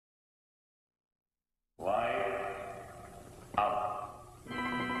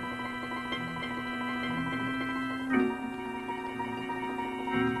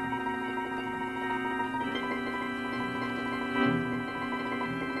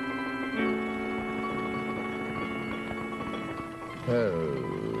Hello.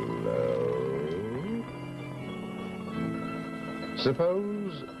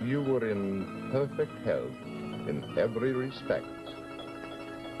 Suppose you were in perfect health in every respect.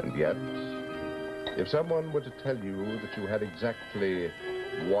 And yet, if someone were to tell you that you had exactly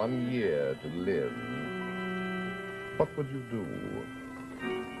 1 year to live, what would you do?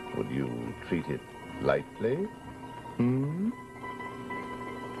 Would you treat it lightly? Well,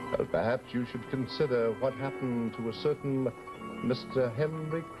 perhaps you should consider what happened to a certain Mr.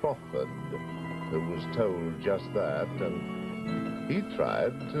 Henry Crawford, who was told just that, and he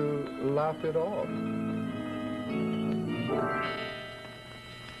tried to laugh it off.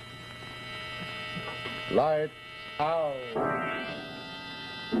 Lights out.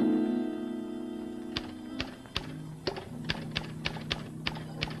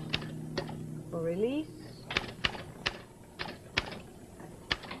 For release.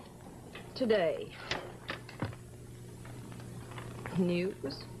 Today.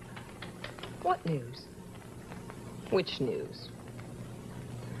 News? What news? Which news?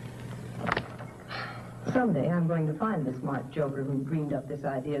 Someday I'm going to find the smart joker who dreamed up this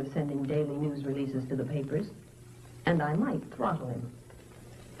idea of sending daily news releases to the papers. And I might throttle him.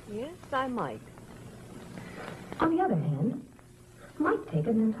 Yes, I might. On the other hand, I might take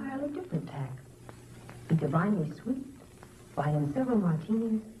an entirely different tack. Be divinely sweet, buy him several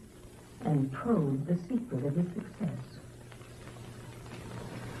martinis, and probe the secret of his success.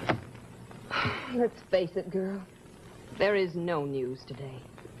 Let's face it, girl. There is no news today.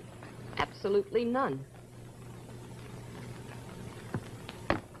 Absolutely none.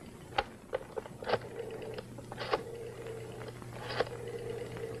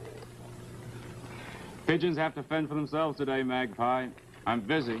 Pigeons have to fend for themselves today, Magpie. I'm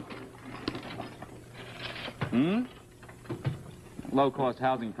busy. Low-cost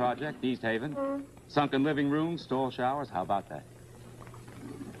housing project, East Haven. Sunken living rooms, stall showers. How about that?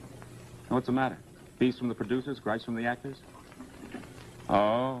 What's the matter? Beefs from the producers, gripes from the actors?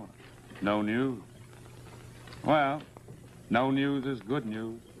 Oh, no news. Well, no news is good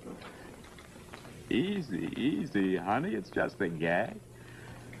news. Easy, easy, honey. It's just a gag.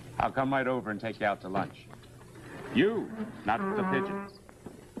 I'll come right over and take you out to lunch. You, not the pigeons.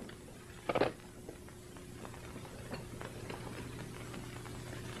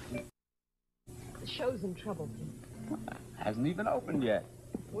 The show's in trouble, Pete. Hasn't even opened yet.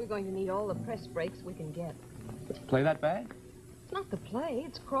 We're going to need all the press breaks we can get. Play that bad? It's not the play,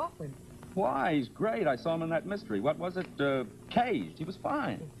 it's Crawford. Why? He's great. I saw him in that mystery. What was it? Caged. He was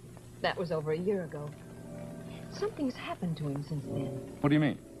fine. That was over a year ago. Something's happened to him since then. What do you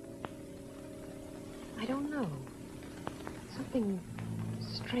mean? I don't know. Something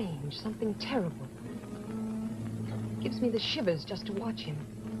strange, something terrible. Gives me the shivers just to watch him.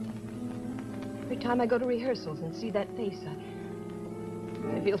 Every time I go to rehearsals and see that face,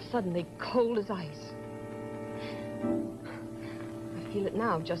 I feel suddenly cold as ice. I feel it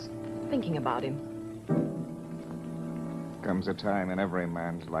now just thinking about him. Comes a time in every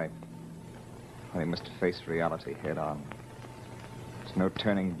man's life when he must face reality head on. There's no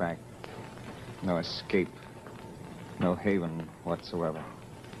turning back, no escape, no haven whatsoever.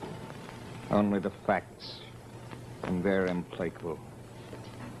 Only the facts, and they're implacable.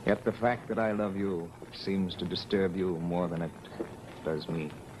 Yet the fact that I love you seems to disturb you more than it does me.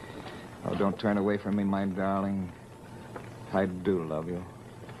 Oh, don't turn away from me, my darling. I do love you.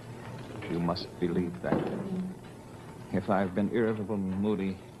 You must believe that. If I've been irritable and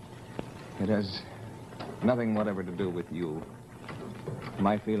moody, it has nothing whatever to do with you.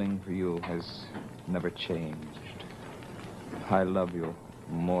 My feeling for you has never changed. I love you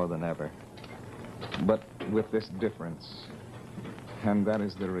more than ever. But with this difference, and that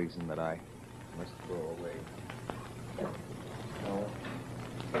is the reason that I must go away.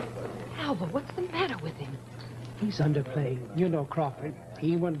 Alvah, what's the matter with him? He's underplaying. You know Crawford.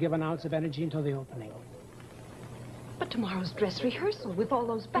 He won't give an ounce of energy until the opening. But tomorrow's dress rehearsal with all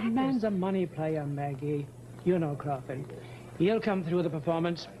those The backers. man's a money player, Maggie. You know Crawford. He'll come through the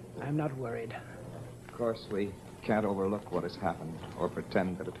performance. I'm not worried. Of course, we can't overlook what has happened or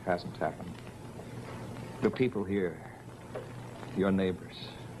pretend that it hasn't happened. The people here, your neighbors,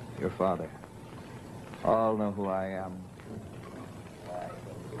 your father, all know who I am.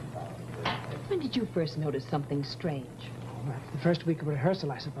 When did you first notice something strange? Oh, the first week of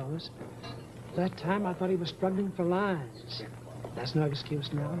rehearsal, I suppose. That time I thought he was struggling for lines. That's no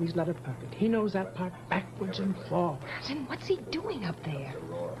excuse now. He's letter perfect. He knows that part backwards and forwards. Then what's he doing up there?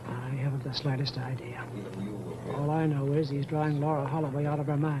 I haven't the slightest idea. All I know is he's drawing Laura Holloway out of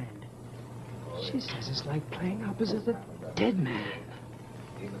her mind. She says it's like playing opposite a dead man.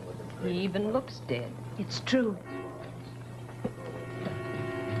 He even looks dead. It's true.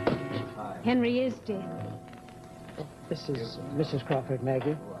 Henry is dead. This is Mrs. Crawford,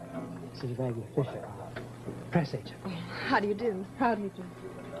 Maggie. This is Maggie Fisher, press agent. How do you do? How do you do?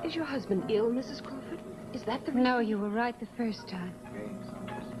 Is your husband ill, Mrs. Crawford? Is that the reason? No, you were right the first time.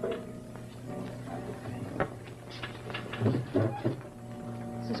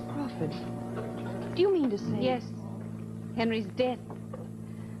 Mrs. Crawford, do you mean to say... Yes, Henry's dead.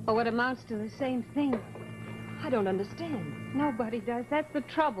 Or what amounts to the same thing. I don't understand. Nobody does. That's the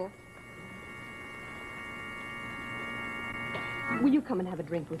trouble. Will you come and have a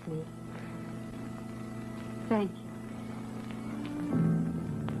drink with me? Thank you.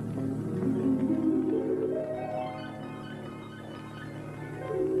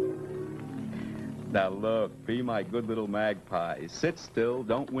 Now look, be my good little magpie. Sit still,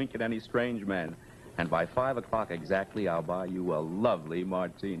 don't wink at any strange men. And by 5 o'clock exactly, I'll buy you a lovely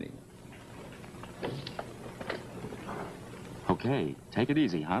martini. Okay, take it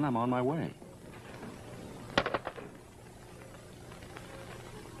easy, hon. I'm on my way.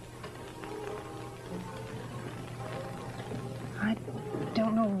 I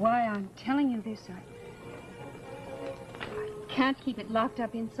don't know why I'm telling you this. I can't keep it locked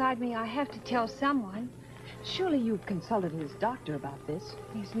up inside me. I have to tell someone. Surely you've consulted his doctor about this.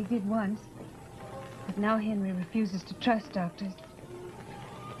 Yes, we did once. But now Henry refuses to trust doctors.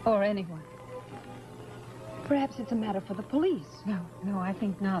 Or anyone. Perhaps it's a matter for the police. No, I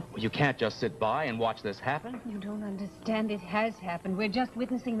think not. You can't just sit by and watch this happen. You don't understand. It has happened. We're just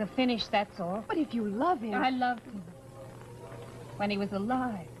witnessing the finish, that's all. But if you love him... I loved him. When he was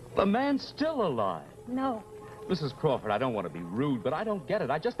alive. The man's still alive. No. Mrs. Crawford, I don't want to be rude, but I don't get it.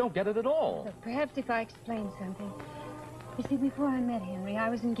 I just don't get it at all. Look, perhaps if I explain something. You see, before I met Henry, I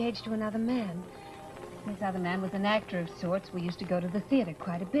was engaged to another man. This other man was an actor of sorts. We used to go to the theater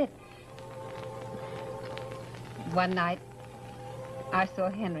quite a bit. One night, I saw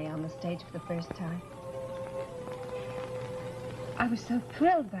Henry on the stage for the first time. I was so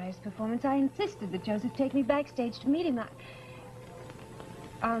thrilled by his performance, I insisted that Joseph take me backstage to meet him.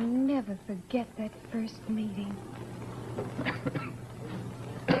 I'll never forget that first meeting.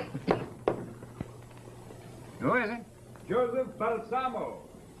 Who is it? Joseph Balsamo.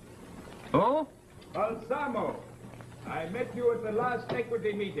 Who? Balsamo. I met you at the last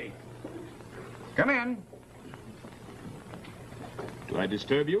equity meeting. Come in. Do I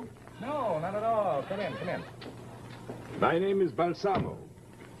disturb you? No, not at all. Come in, come in. My name is Balsamo.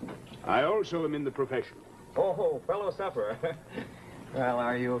 I also am in the profession. Oh, fellow sufferer. Well,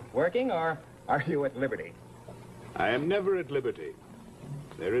 are you working or are you at liberty? I am never at liberty.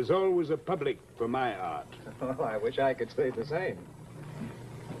 There is always a public for my art. Well, I wish I could say the same.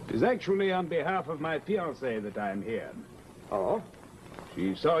 It is actually on behalf of my fiancée that I am here. Oh?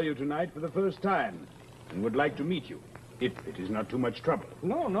 She saw you tonight for the first time and would like to meet you, if it is not too much trouble.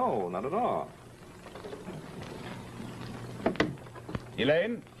 No, not at all.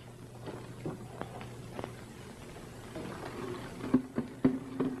 Elaine?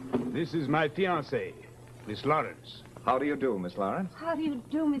 This is my fiancée, Miss Laurence. How do you do, Miss Laurence? How do you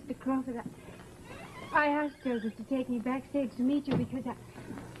do, Mr. Crawford? I asked Joseph to take me backstage to meet you because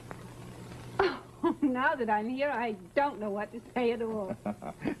Oh, now that I'm here, I don't know what to say at all.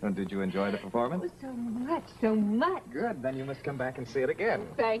 Did you enjoy the performance? Oh, so much. Good, then you must come back and see it again.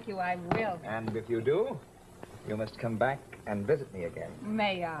 Thank you, I will. And if you do, you must come back and visit me again.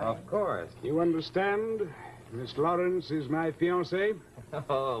 May I? Of course. You understand? Miss Laurence is my fiancée.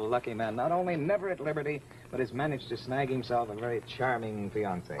 Oh, lucky man. Not only never at liberty, but has managed to snag himself a very charming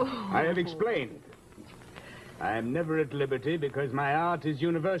fiancée. Oh. I have explained. I am never at liberty because my art is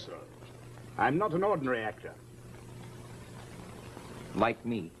universal. I'm not an ordinary actor. Like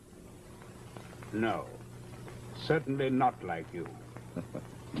me? No. Certainly not like you.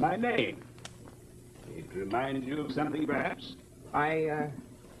 My name. It reminds you of something, perhaps? I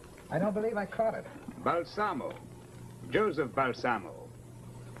don't believe I caught it. Balsamo. Joseph Balsamo.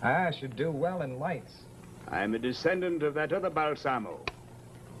 I should do well in lights. I'm a descendant of that other Balsamo.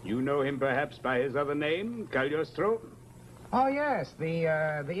 You know him perhaps by his other name, Cagliostro? Oh, yes, the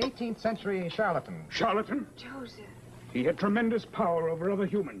 18th century charlatan. Charlatan? Joseph. He had tremendous power over other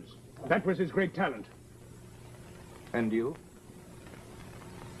humans. That was his great talent. And you?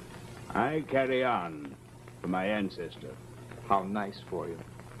 I carry on for my ancestor. How nice for you.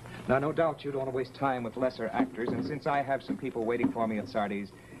 Now, no doubt you don't want to waste time with lesser actors, and since I have some people waiting for me at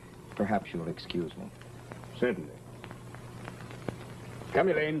Sardi's, perhaps you'll excuse me. Certainly. Come,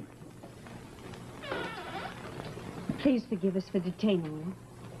 Elaine. Please forgive us for detaining you.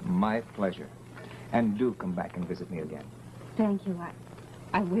 My pleasure. And do come back and visit me again. Thank you.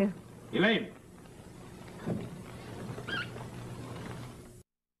 I will. Elaine.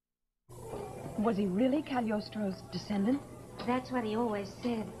 Was he really Cagliostro's descendant? That's what he always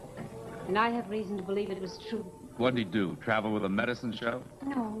said. And I have reason to believe it was true. What'd he do? Travel with a medicine show?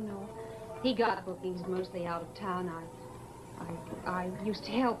 No. He got bookings mostly out of town. I used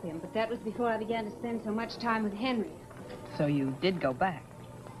to help him, but that was before I began to spend so much time with Henry. So you did go back?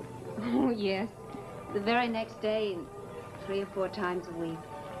 Oh, yes. The very next day, and 3 or 4 times a week.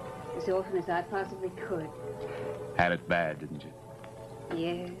 As often as I possibly could. Had it bad, didn't you?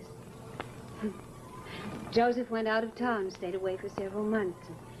 Yes. Joseph went out of town and stayed away for several months.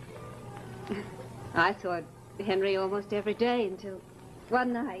 I saw Henry almost every day until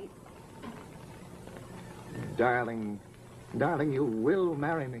one night. Darling, you will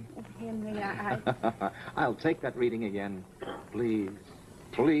marry me. Henry, I'll take that reading again.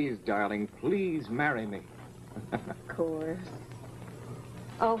 Please, darling, please marry me. Of course.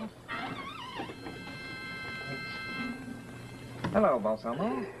 Oh. Hello,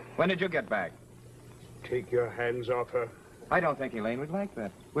 Balsamo. When did you get back? Take your hands off her. I don't think Elaine would like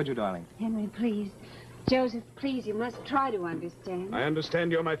that. Would you, darling? Henry, please. Joseph, please, you must try to understand. I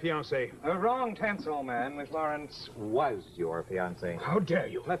understand you're my fiancé. Wrong tense, old man. Miss Laurence was your fiancée. How dare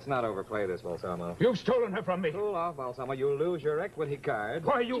you? Let's not overplay this, Balsamo. You've stolen her from me. Cool off, Balsamo. You'll lose your equity card.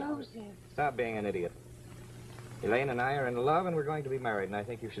 Why, you... Joseph. Stop being an idiot. Elaine and I are in love, and we're going to be married, and I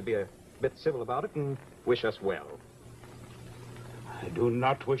think you should be a bit civil about it and wish us well. I do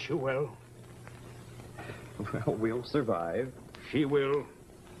not wish you well. Well, we'll survive. She will,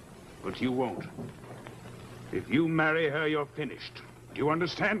 but you won't. If you marry her, you're finished. Do you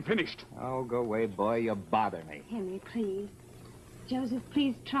understand? Finished. Oh, go away, boy. You bother me. Henry, please. Joseph,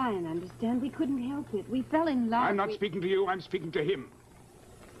 please try and understand. We couldn't help it. We fell in love. I'm not speaking to you. I'm speaking to him.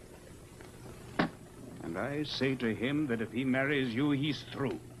 And I say to him that if he marries you, he's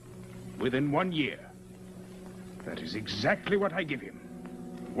through. Within 1 year. That is exactly what I give him.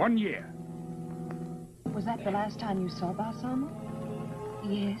 1 year. Was that the last time you saw Balsamo?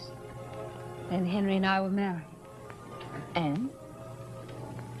 Yes. Then Henry and I were married. And?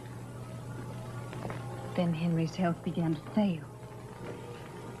 Then Henry's health began to fail.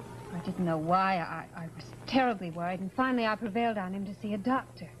 I didn't know why. I was terribly worried, and finally I prevailed on him to see a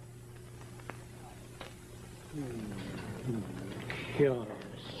doctor. Curious.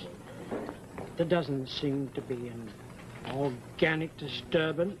 There doesn't seem to be an organic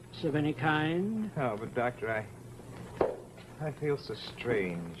disturbance of any kind. Oh, but Doctor, I feel so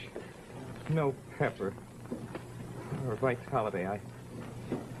strange. No pepper or vitality.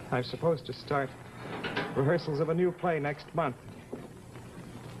 I'm supposed to start rehearsals of a new play next month.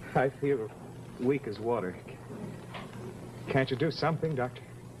 I feel weak as water. Can't you do something, Doctor?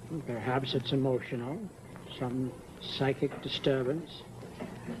 Perhaps it's emotional, some psychic disturbance.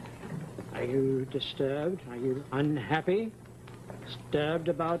 Are you disturbed? Are you unhappy? Disturbed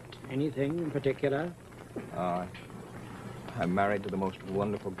about anything in particular? I'm married to the most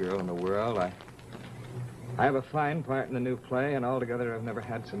wonderful girl in the world. I have a fine part in the new play, and altogether I've never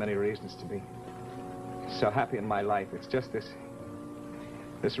had so many reasons to be so happy in my life. It's just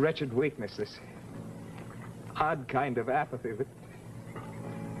this wretched weakness, this odd kind of apathy that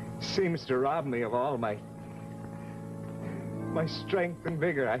seems to rob me of all my strength and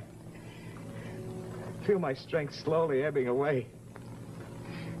vigor. I feel my strength slowly ebbing away.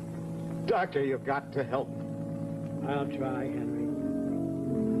 Doctor, you've got to help me. I'll try, Henry.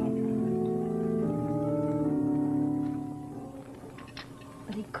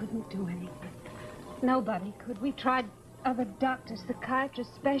 But he couldn't do anything. Nobody could. We tried other doctors,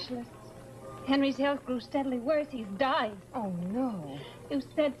 psychiatrists, specialists. Henry's health grew steadily worse. He's died. Oh, no. You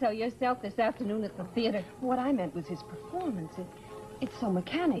said so yourself this afternoon at the theater. What I meant was his performance. It's so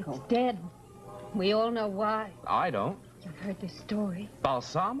mechanical. It's dead. We all know why. I don't. You've heard this story.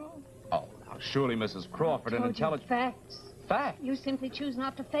 Balsamo? Oh, now, surely Mrs. Crawford, an intelligent... Facts. Facts? You simply choose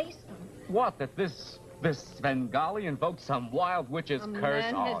not to face them. What, that this Svengali invoked some wild witch's curse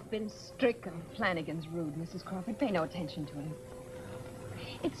man on... has been stricken. Flanigan's rude, Mrs. Crawford. Pay no attention to him.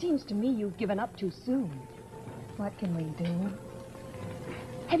 It seems to me you've given up too soon. What can we do?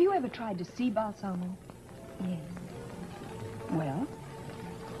 Have you ever tried to see Balsamo? Yes. Well?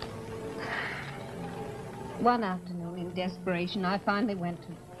 One afternoon, in desperation, I finally went to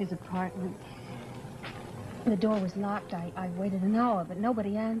his apartment. The door was locked. I waited an hour, but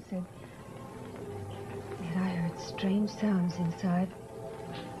nobody answered. Yet I heard strange sounds inside.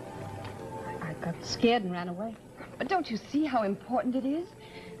 I got scared and ran away. But don't you see how important it is?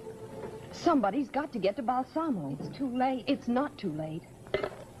 Somebody's got to get to Balsamo. It's too late. It's not too late.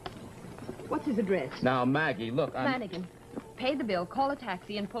 What's his address? Now, Maggie, look, Flanigan. Pay the bill, call a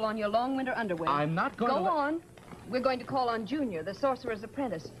taxi, and pull on your long winter underwear. I'm not going to... Go on. We're going to call on Junior, the sorcerer's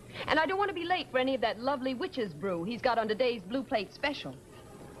apprentice. And I don't want to be late for any of that lovely witch's brew he's got on today's blue plate special.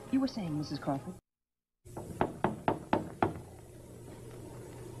 You were saying, Mrs. Crawford?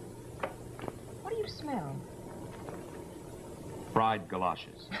 What do you smell? Fried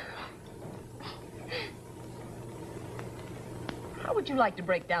galoshes. How would you like to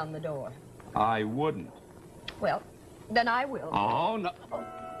break down the door? I wouldn't. Well, then I will. Oh, no.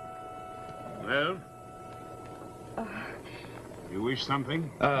 Well? You wish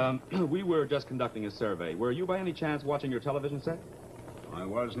something? We were just conducting a survey. Were you by any chance watching your television set? I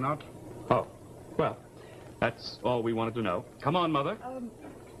was not. Oh, well, that's all we wanted to know. Come on, Mother.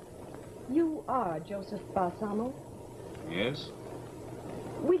 You are Joseph Balsamo? Yes?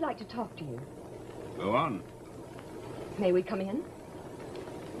 We'd like to talk to you. Go on. May we come in?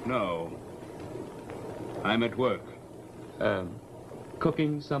 No. I'm at work.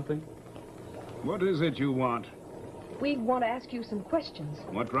 Cooking something? What is it you want? We want to ask you some questions.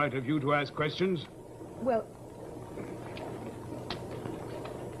 What right have you to ask questions? Well,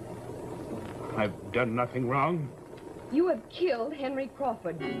 I've done nothing wrong. you have killed Henry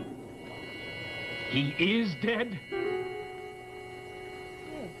Crawford. He is dead?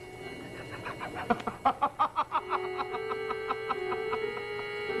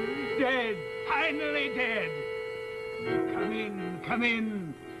 Dead! Finally dead! Come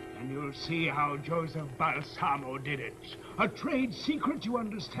in, and you'll see how Joseph Balsamo did it. A trade secret, you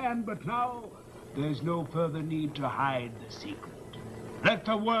understand, but now there's no further need to hide the secret. Let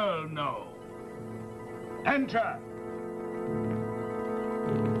the world know. Enter!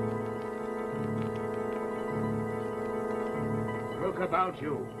 Look about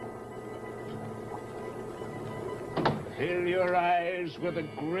you. Fill your eyes with the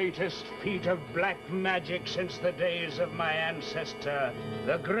greatest feat of black magic since the days of my ancestor,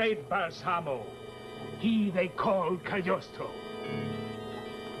 the great Balsamo. He they called Cagliostro.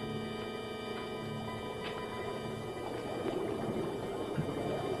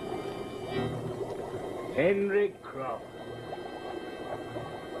 Henry Crawford.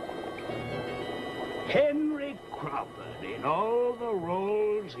 Henry Crawford in all the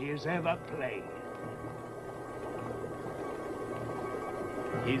roles he has ever played.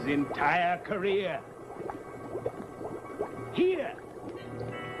 His entire career. Here.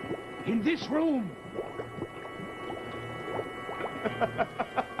 In this room.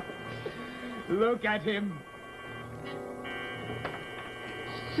 Look at him.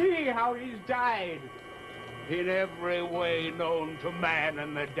 See how he's died. In every way known to man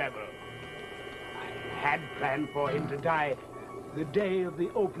and the devil. I had planned for him to die the day of the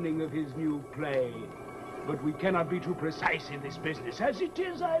opening of his new play. But we cannot be too precise in this business. As it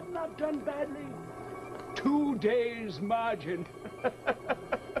is, I have not done badly. 2 days' margin.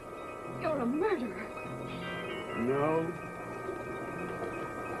 You're a murderer. No.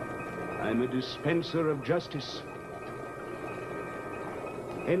 I'm a dispenser of justice.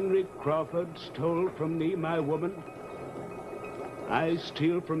 Henry Crawford stole from me my woman. I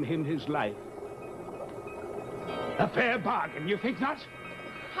steal from him his life. A fair bargain, you think not?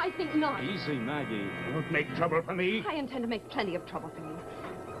 I think not. Easy, Maggie. Don't make trouble for me. I intend to make plenty of trouble for you.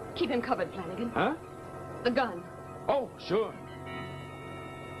 Keep him covered, Flanigan. Huh? The gun. Oh, sure.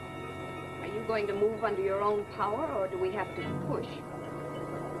 Are you going to move under your own power, or do we have to push?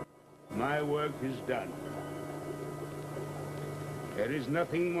 My work is done. There is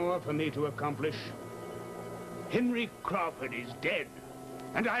nothing more for me to accomplish. Henry Crawford is dead,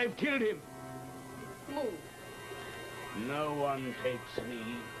 and I've killed him. Move. No one takes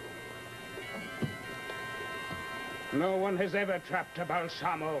me. No one has ever trapped a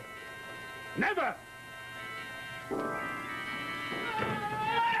Balsamo. Never! There's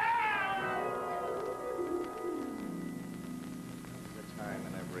a time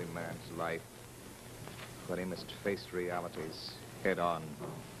in every man's life when he must face realities head on.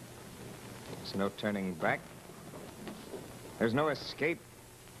 There's no turning back. There's no escape.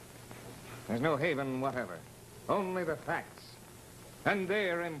 There's no haven whatever. Only the facts. And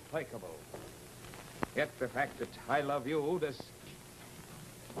they're implacable. Yet the fact that I love you does...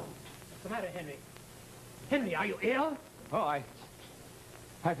 What's the matter, Henry? Henry, are you ill? Oh,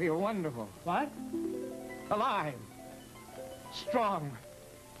 I feel wonderful. What? Alive. Strong.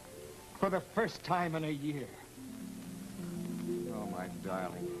 For the first time in a year. Oh, my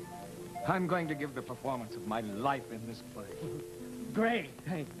darling. I'm going to give the performance of my life in this play. Great.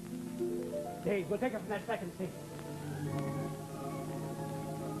 Hey. Dave, we'll take her from that second seat.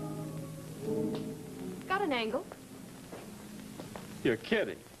 Got an angle? You're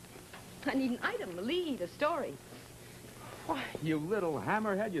kidding. I need an item, a lead, a story. Why, you little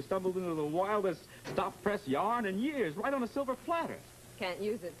hammerhead, you stumbled into the wildest stop-press yarn in years, right on a silver platter. Can't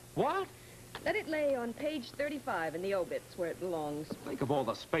use it. What? Let it lay on page 35 in the obits where it belongs. Think of all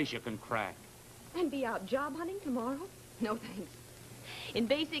the space you can crack. And be out job hunting tomorrow? No, thanks. In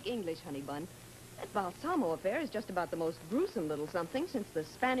basic English, honey bun, that Balsamo affair is just about the most gruesome little something since the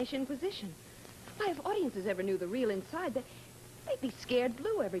Spanish Inquisition. Why, if audiences ever knew the real inside, they'd be scared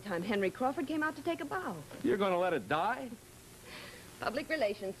blue every time Henry Crawford came out to take a bow. You're going to let it die? Public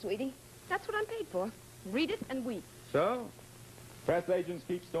relations, sweetie. That's what I'm paid for. Read it and weep. So? Press agents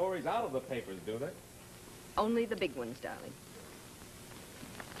keep stories out of the papers, do they? Only the big ones, darling.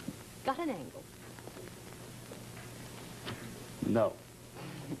 Got an angle? No.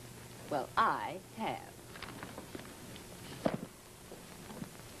 Well, I have.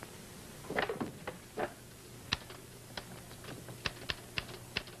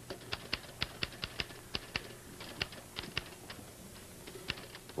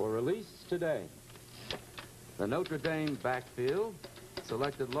 For release today, the Notre Dame backfield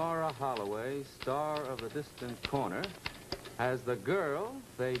selected Laura Holloway, star of The Distant Corner, as the girl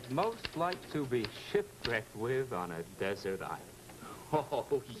they'd most like to be shipwrecked with on a desert island.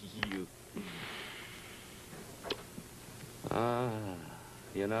 Oh, you.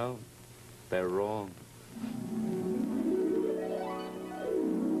 You know, they're wrong.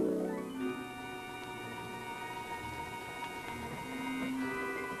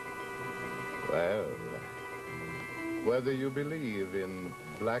 Well, whether you believe in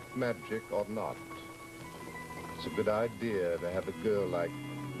black magic or not, it's a good idea to have a girl like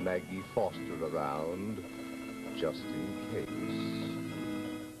Maggie Foster around, just in case.